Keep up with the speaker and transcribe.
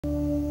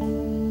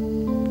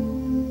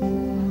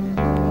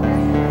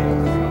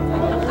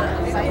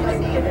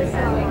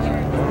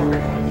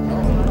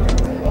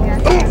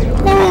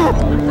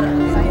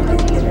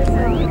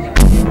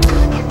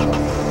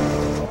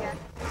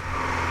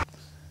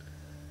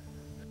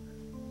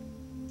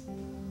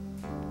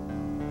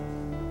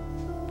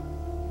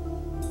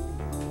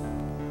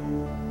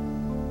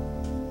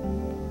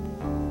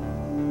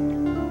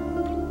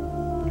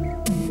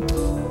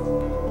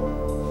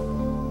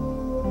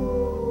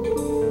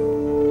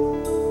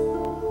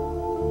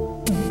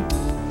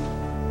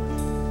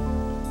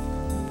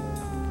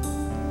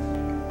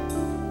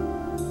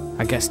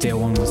I guess day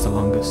one was the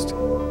longest.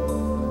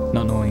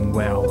 Not knowing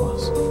where I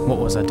was. What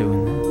was I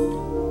doing there?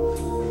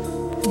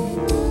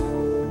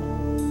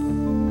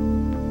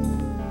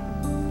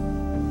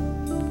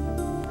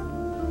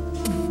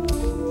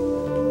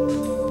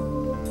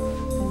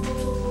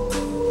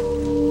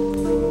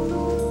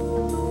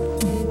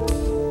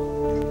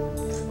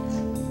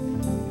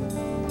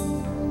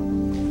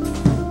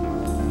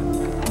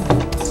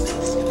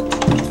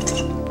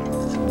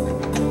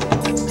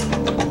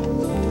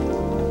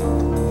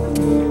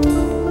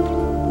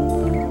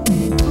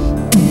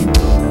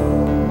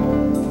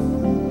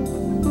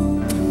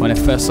 When I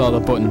first saw the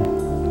button,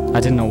 I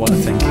didn't know what to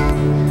think.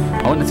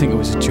 I wanted to think it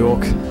was a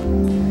joke,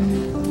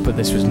 but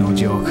this was no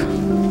joke.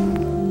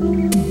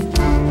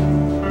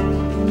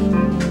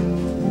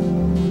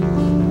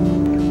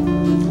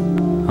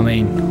 I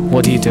mean,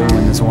 what do you do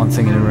when there's one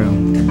thing in a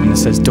room and it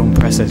says don't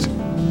press it?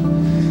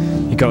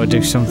 You gotta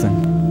do something.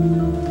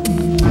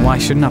 And why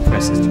shouldn't I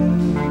press it?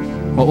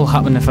 What will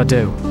happen if I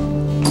do?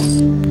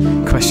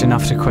 Question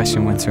after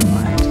question went through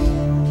my head.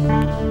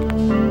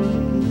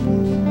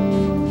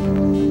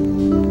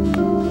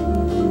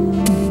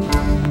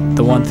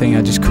 The one thing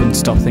I just couldn't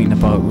stop thinking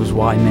about was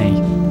why me?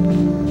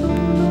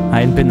 I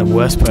hadn't been the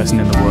worst person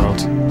in the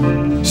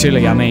world.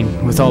 Surely, I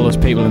mean, with all those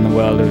people in the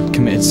world who had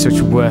committed such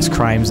worse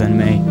crimes than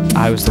me,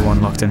 I was the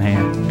one locked in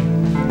here.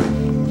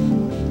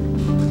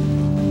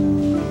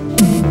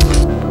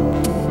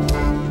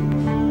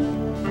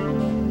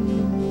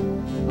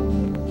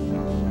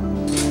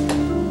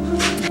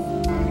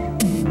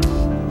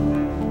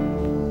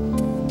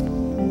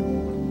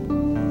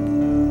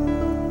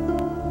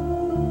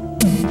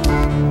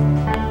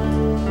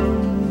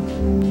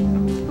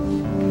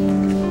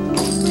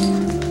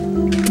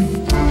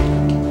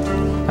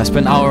 I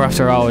spent hour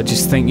after hour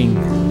just thinking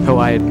who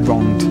I had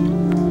wronged,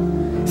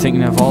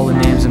 thinking of all the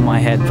names in my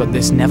head, but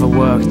this never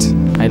worked.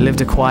 I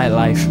lived a quiet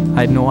life.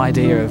 I had no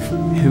idea of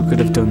who could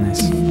have done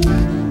this.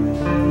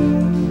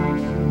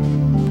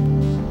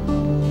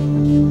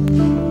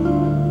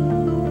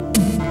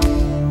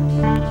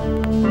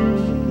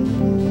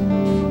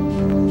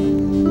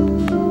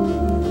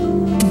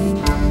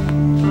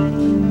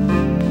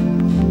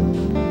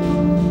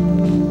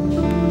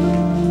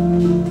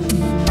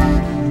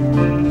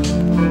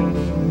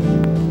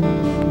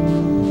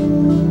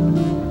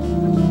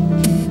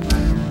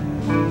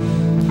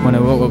 When I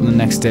woke up the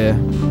next day,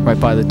 right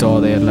by the door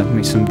they had left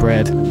me some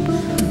bread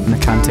and a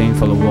canteen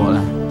full of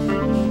water.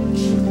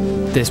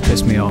 This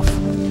pissed me off,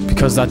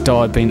 because that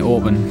door had been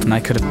open and I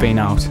could have been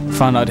out,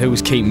 found out who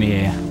was keeping me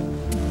here.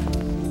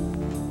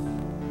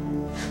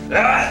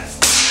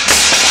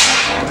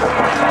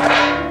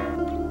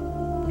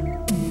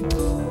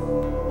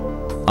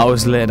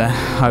 Hours later,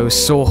 I was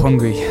so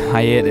hungry,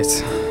 I ate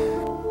it.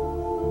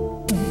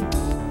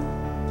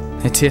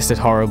 It tasted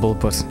horrible,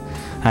 but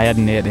I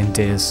hadn't ate in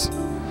days.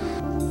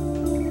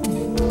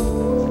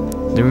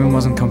 The room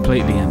wasn't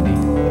completely empty.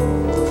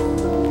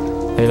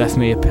 They left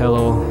me a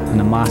pillow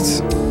and a mat.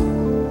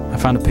 I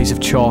found a piece of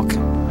chalk,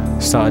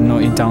 started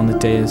noting down the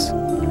days.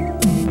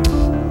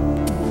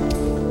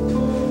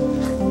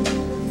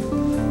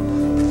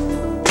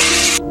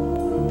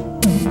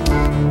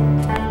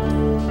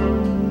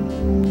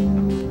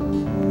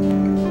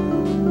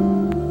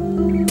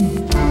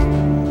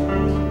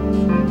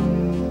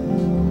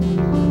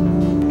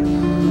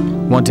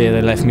 One day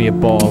they left me a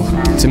ball.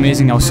 It's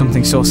amazing how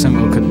something so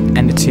simple could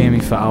entertain me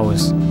for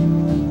hours.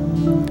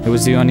 It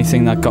was the only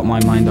thing that got my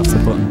mind off the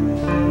button.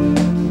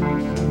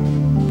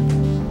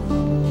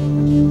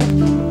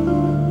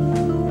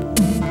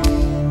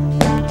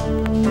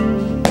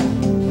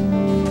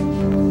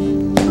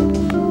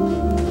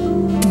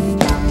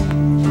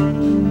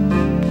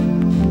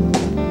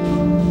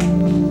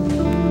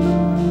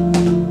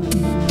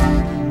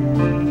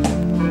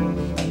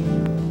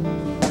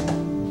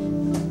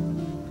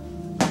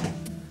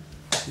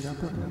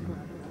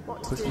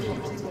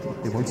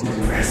 They want you to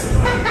press the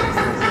button.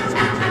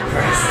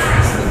 Press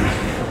the button.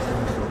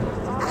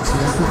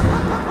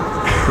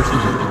 Push the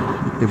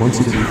button. They want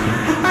you to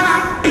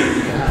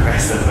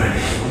press the button.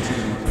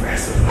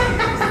 Press the button.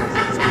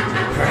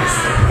 Press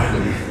the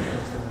button.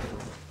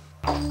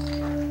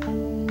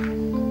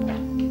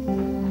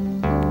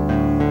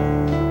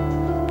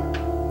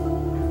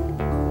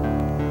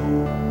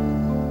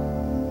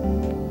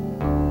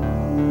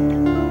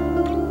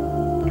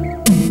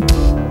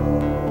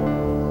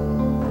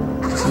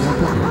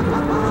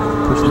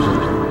 Push the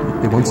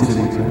button. They want you to do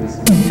this.